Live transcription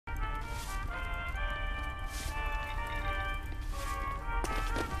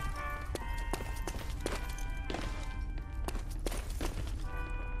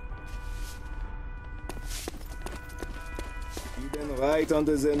right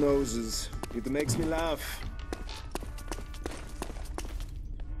under their noses. It makes me laugh.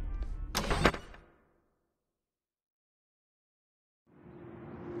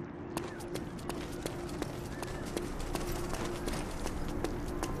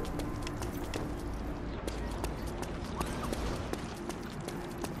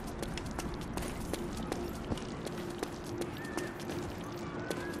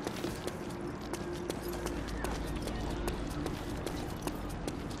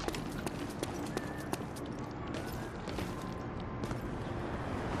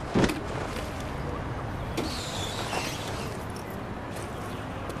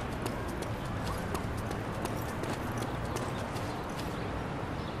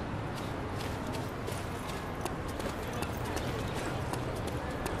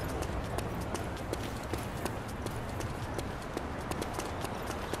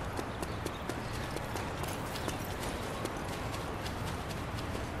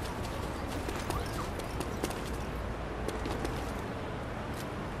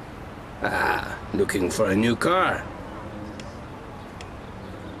 Ah, looking for a new car.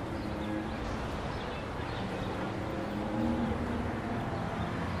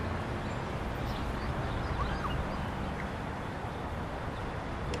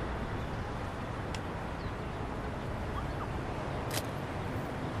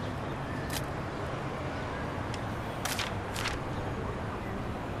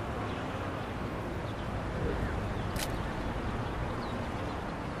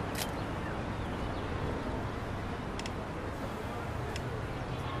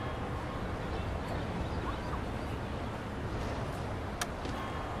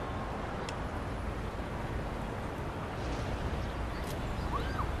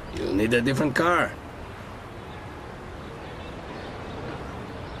 You'll need a different car.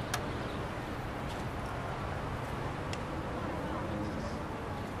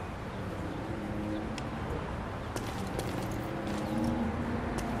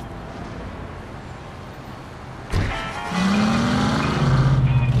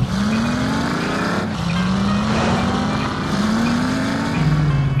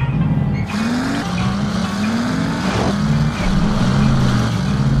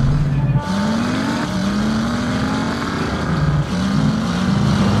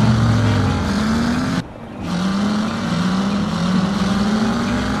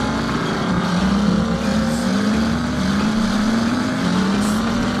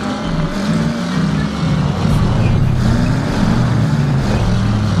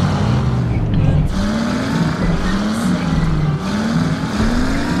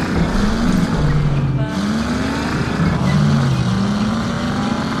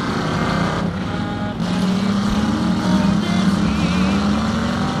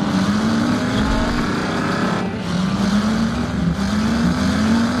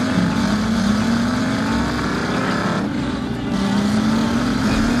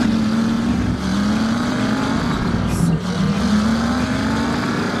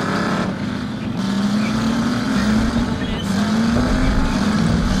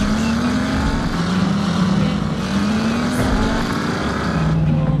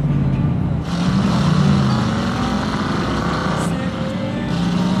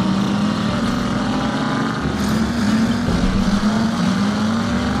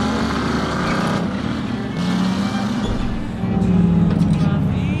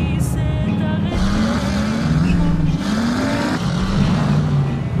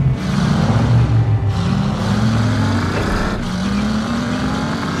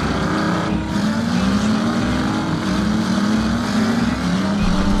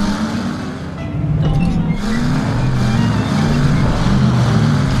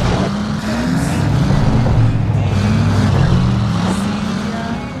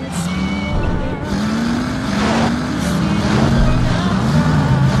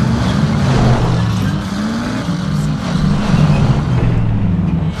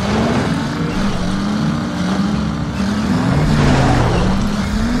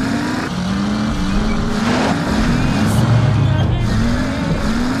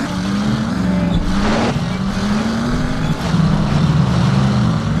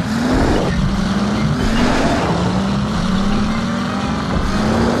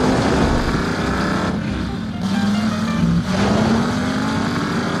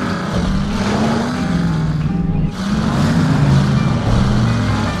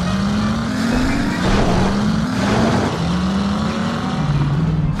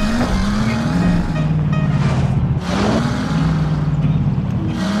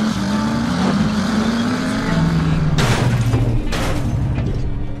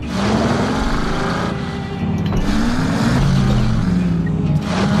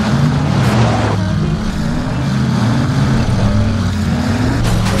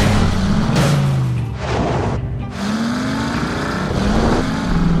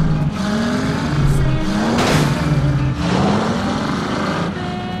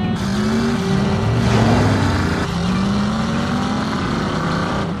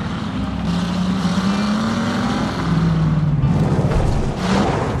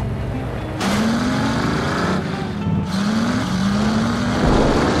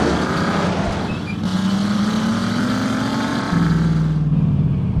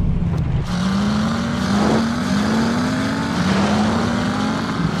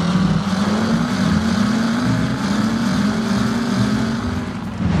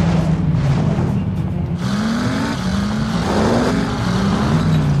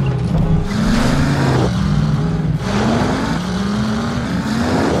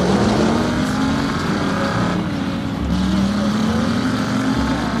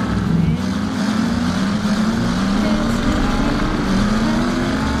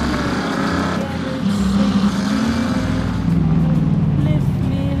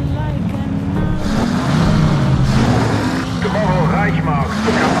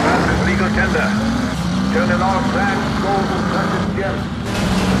 Turning our plans gold precious gems.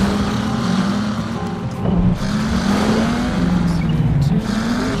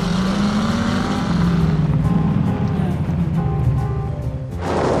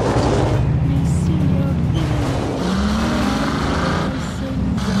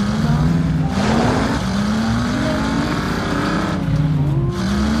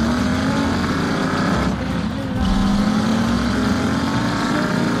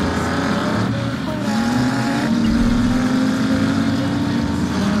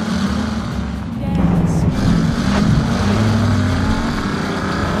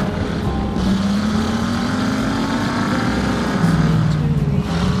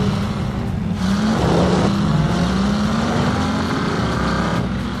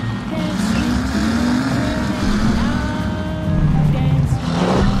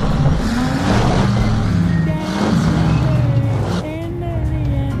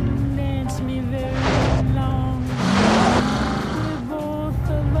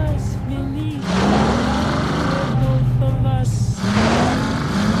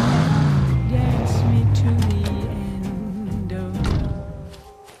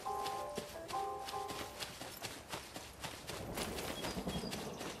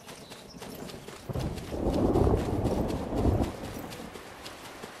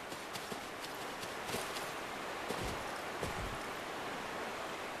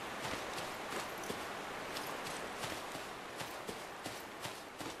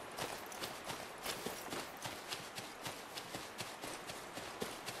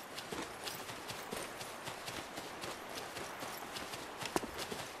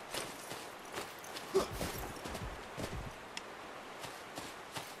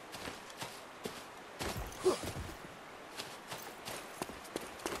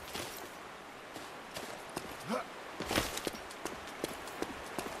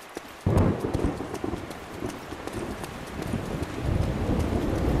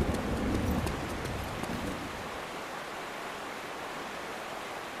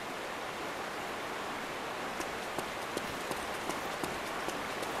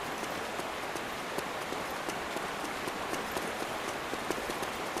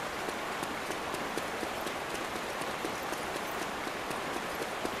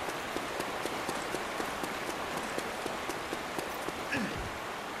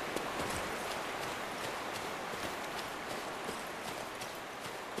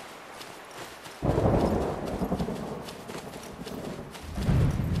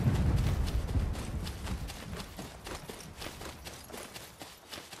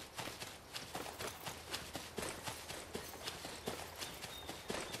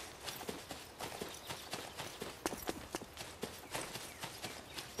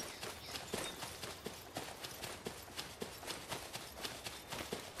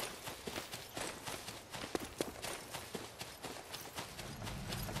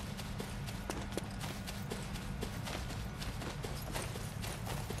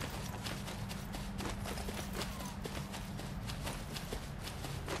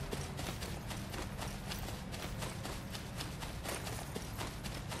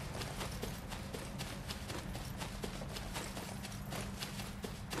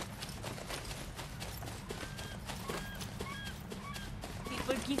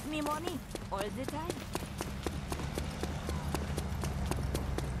 Give me money all the time.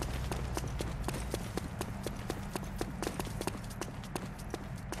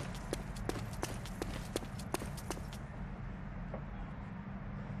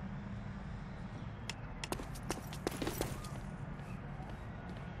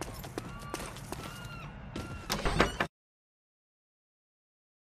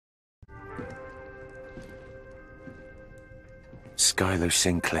 Skylar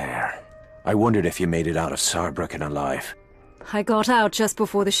Sinclair. I wondered if you made it out of Saarbrücken alive. I got out just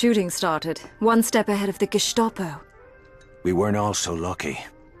before the shooting started, one step ahead of the Gestapo. We weren't all so lucky.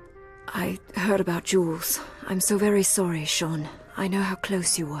 I heard about Jules. I'm so very sorry, Sean. I know how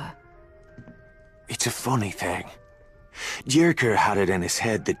close you were. It's a funny thing. Dierker had it in his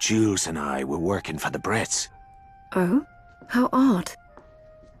head that Jules and I were working for the Brits. Oh? How odd.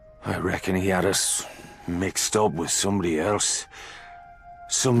 I reckon he had us mixed up with somebody else.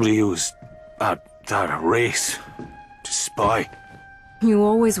 Somebody who was at that race to spy. You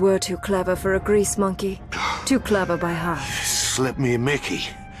always were too clever for a grease monkey. Too clever by half. Slip me a Mickey.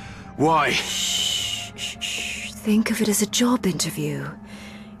 Why? Shh, shh, shh. Think of it as a job interview.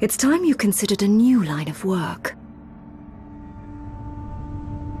 It's time you considered a new line of work.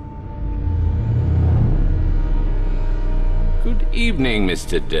 Good evening,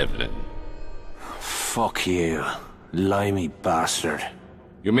 Mr. Devlin. Fuck you, limey bastard.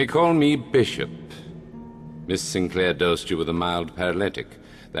 You may call me Bishop. Miss Sinclair dosed you with a mild paralytic.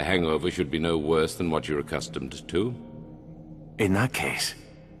 The hangover should be no worse than what you're accustomed to. In that case,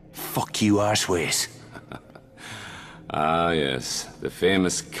 fuck you arseways. Ah, yes, the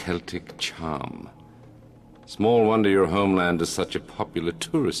famous Celtic charm. Small wonder your homeland is such a popular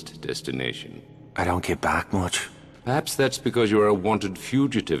tourist destination. I don't get back much. Perhaps that's because you are a wanted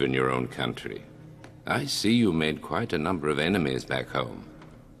fugitive in your own country. I see you made quite a number of enemies back home.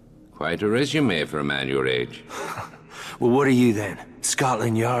 Quite a resume for a man your age. Well, what are you then?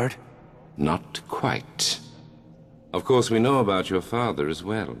 Scotland Yard? Not quite. Of course, we know about your father as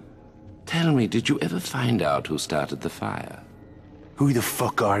well. Tell me, did you ever find out who started the fire? Who the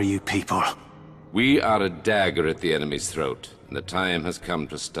fuck are you people? We are a dagger at the enemy's throat, and the time has come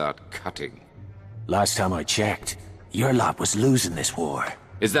to start cutting. Last time I checked, your lot was losing this war.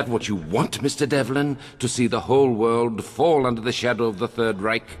 Is that what you want, Mr. Devlin? To see the whole world fall under the shadow of the Third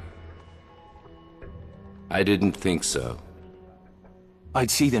Reich? I didn't think so. I'd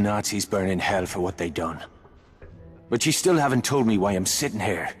see the Nazis burn in hell for what they done. But you still haven't told me why I'm sitting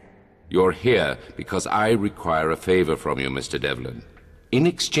here. You're here because I require a favor from you, Mr. Devlin. In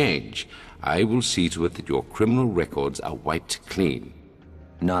exchange, I will see to it that your criminal records are wiped clean.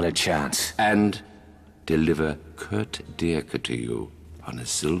 Not a chance. And deliver Kurt Dierke to you on a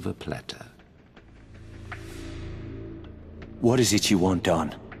silver platter. What is it you want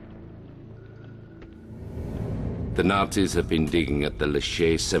done? The Nazis have been digging at the Le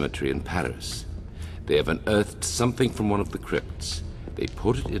Chais cemetery in Paris. They have unearthed something from one of the crypts. They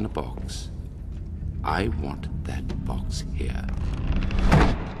put it in a box. I want that box here.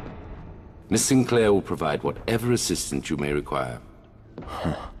 Miss Sinclair will provide whatever assistance you may require.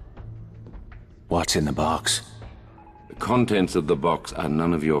 What's in the box? The contents of the box are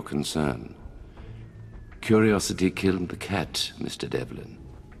none of your concern. Curiosity killed the cat, Mr. Devlin.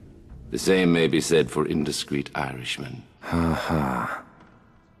 The same may be said for indiscreet Irishmen.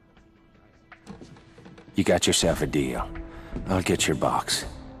 You got yourself a deal. I'll get your box.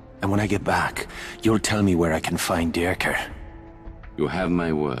 And when I get back, you'll tell me where I can find Dierke. You have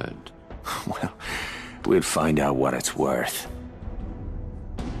my word. Well, we'll find out what it's worth.